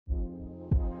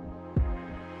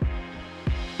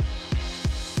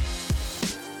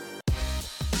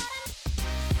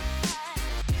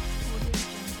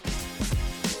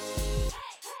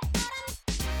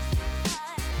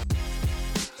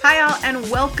Hi, all, and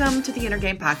welcome to the Inner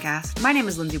Game Podcast. My name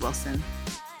is Lindsey Wilson.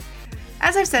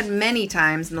 As I've said many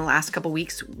times in the last couple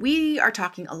weeks, we are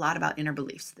talking a lot about inner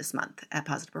beliefs this month at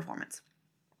Positive Performance.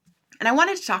 And I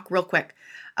wanted to talk real quick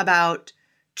about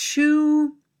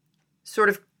two sort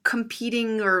of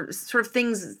competing or sort of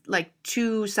things like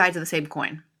two sides of the same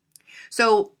coin.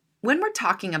 So when we're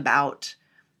talking about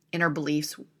inner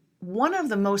beliefs, one of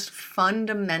the most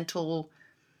fundamental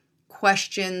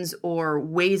questions or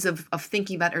ways of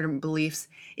thinking about inner beliefs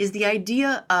is the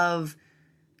idea of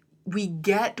we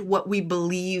get what we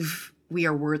believe we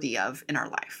are worthy of in our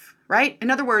life, right?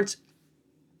 In other words,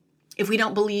 if we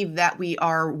don't believe that we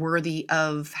are worthy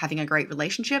of having a great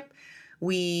relationship,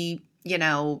 we,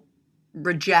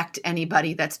 reject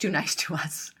anybody that's too nice to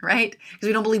us, right? Because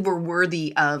we don't believe we're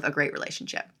worthy of a great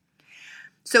relationship.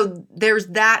 So there's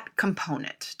that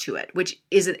component to it, which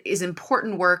is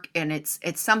important work, and it's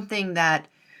something that,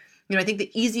 I think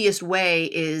the easiest way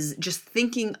is just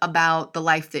thinking about the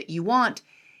life that you want.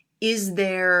 Is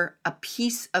there a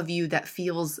piece of you that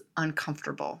feels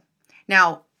uncomfortable?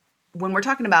 Now, when we're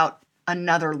talking about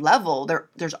another level,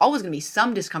 there's always going to be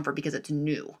some discomfort because it's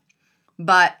new.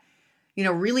 But,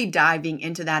 really diving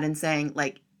into that and saying,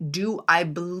 do I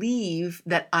believe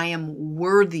that I am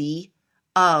worthy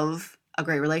of a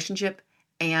great relationship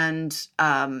and,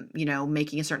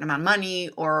 making a certain amount of money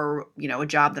or, a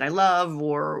job that I love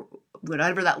or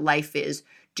whatever that life is?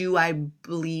 Do I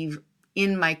believe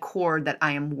in my core that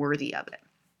I am worthy of it?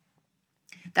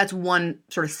 That's one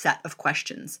sort of set of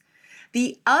questions.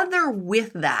 The other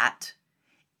with that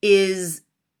is,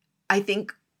 I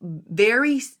think,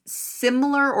 very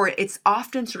similar, or it's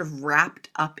often sort of wrapped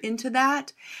up into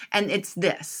that. And it's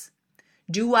this: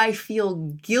 do I feel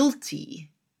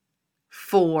guilty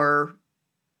for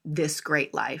this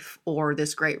great life or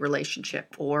this great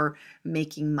relationship or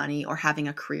making money or having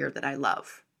a career that I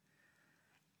love?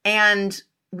 And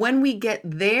when we get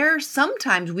there,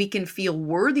 sometimes we can feel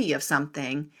worthy of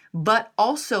something, but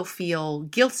also feel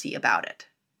guilty about it,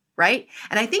 right?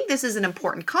 And I think this is an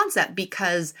important concept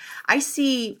because I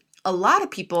see a lot of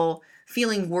people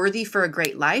feeling worthy for a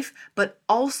great life, but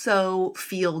also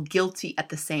feel guilty at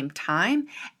the same time.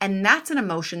 And that's an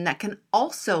emotion that can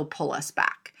also pull us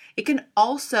back. It can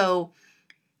also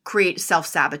create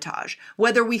self-sabotage,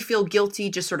 whether we feel guilty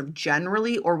just sort of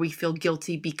generally, or we feel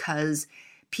guilty because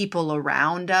people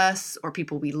around us or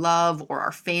people we love or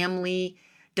our family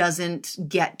doesn't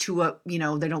get to they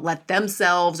don't let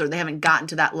themselves, or they haven't gotten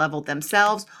to that level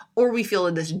themselves, or we feel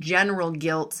this general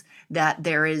guilt that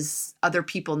there is other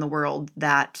people in the world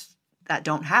that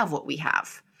don't have what we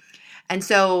have. And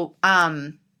so,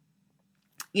 in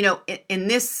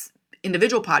this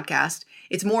individual podcast,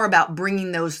 it's more about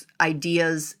bringing those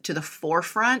ideas to the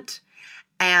forefront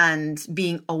and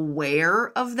being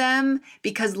aware of them,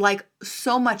 because like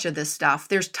so much of this stuff,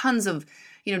 there's tons of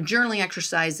journaling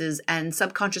exercises and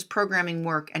subconscious programming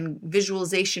work and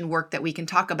visualization work that we can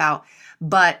talk about,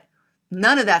 but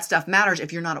none of that stuff matters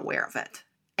if you're not aware of it.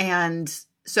 And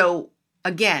so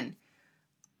again,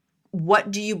 what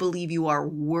do you believe you are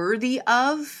worthy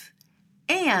of?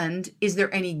 And is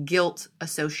there any guilt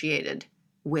associated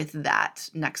with that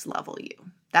next level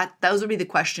you? Those would be the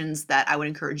questions that I would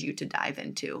encourage you to dive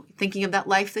into. Thinking of that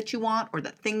life that you want or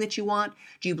that thing that you want,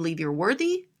 do you believe you're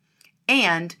worthy?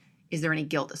 And is there any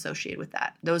guilt associated with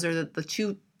that? Those are the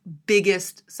two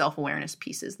biggest self-awareness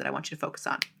pieces that I want you to focus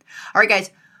on. All right,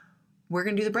 guys, we're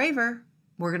going to do the braver.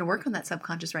 We're going to work on that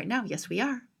subconscious right now. Yes, we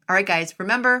are. All right, guys,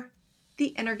 remember, the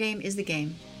inner game is the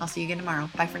game. I'll see you again tomorrow.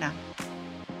 Bye for now.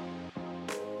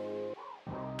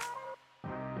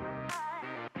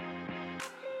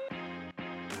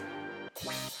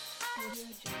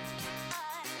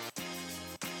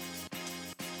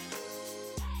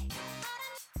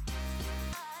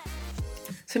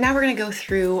 So now we're going to go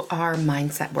through our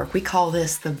mindset work. We call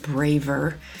this the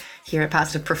braver here at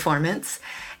Positive Performance.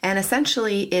 And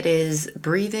essentially it is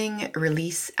breathing,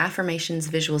 release, affirmations,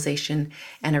 visualization,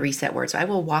 and a reset word. So I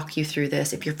will walk you through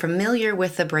this. If you're familiar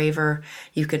with the braver,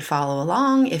 you could follow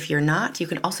along. If you're not, you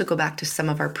can also go back to some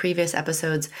of our previous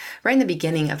episodes. Right in the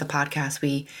beginning of the podcast,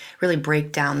 we really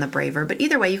break down the braver. But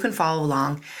either way, you can follow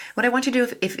along. What I want you to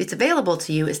do, if it's available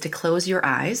to you, is to close your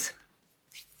eyes.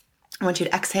 I want you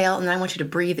to exhale, and then I want you to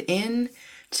breathe in,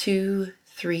 2,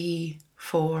 3,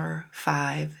 4,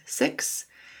 5, 6.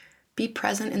 Be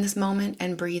present in this moment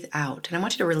and breathe out. And I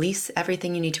want you to release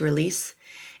everything you need to release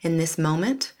in this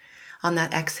moment on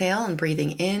that exhale, and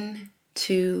breathing in,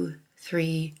 2,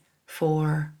 3,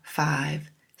 4,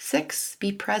 5, 6.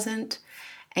 Be present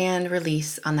and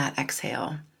release on that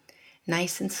exhale.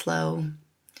 Nice and slow.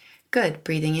 Good.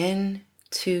 Breathing in,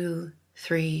 2,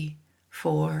 3,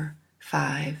 4,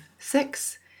 5,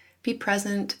 6. Be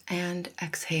present and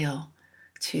exhale.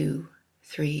 2,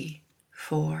 3,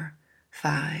 4,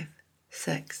 5,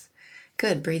 6.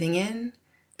 Good. Breathing in.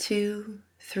 2,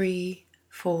 3,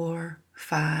 4,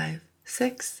 5,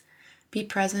 6. Be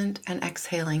present and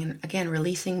exhaling. And again,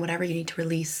 releasing whatever you need to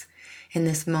release in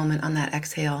this moment on that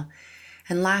exhale.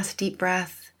 And last deep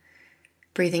breath.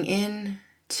 Breathing in.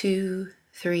 2,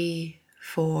 3,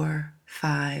 4,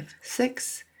 5,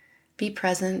 6. Be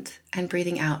present and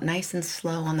breathing out nice and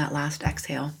slow on that last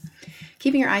exhale.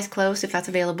 Keeping your eyes closed if that's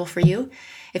available for you.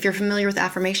 If you're familiar with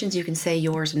affirmations, you can say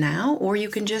yours now, or you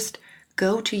can just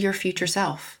go to your future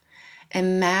self.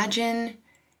 Imagine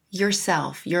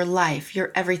yourself, your life,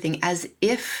 your everything as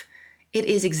if it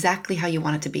is exactly how you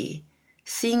want it to be.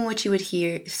 Seeing what you would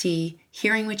see,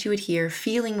 hearing what you would hear,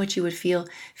 feeling what you would feel,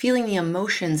 feeling the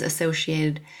emotions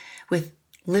associated with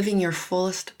living your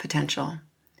fullest potential.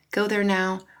 Go there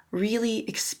now. Really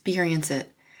experience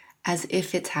it as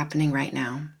if it's happening right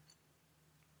now.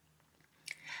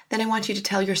 Then I want you to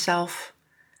tell yourself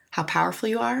how powerful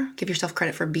you are. Give yourself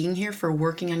credit for being here, for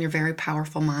working on your very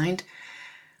powerful mind,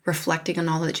 reflecting on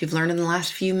all that you've learned in the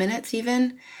last few minutes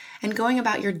even, and going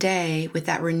about your day with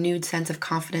that renewed sense of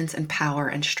confidence and power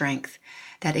and strength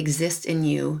that exists in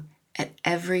you at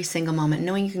every single moment,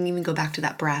 knowing you can even go back to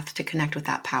that breath to connect with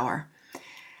that power.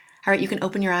 All right, you can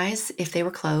open your eyes if they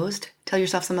were closed. Tell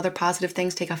yourself some other positive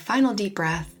things. Take a final deep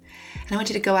breath. And I want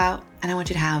you to go out and I want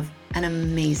you to have an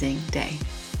amazing day.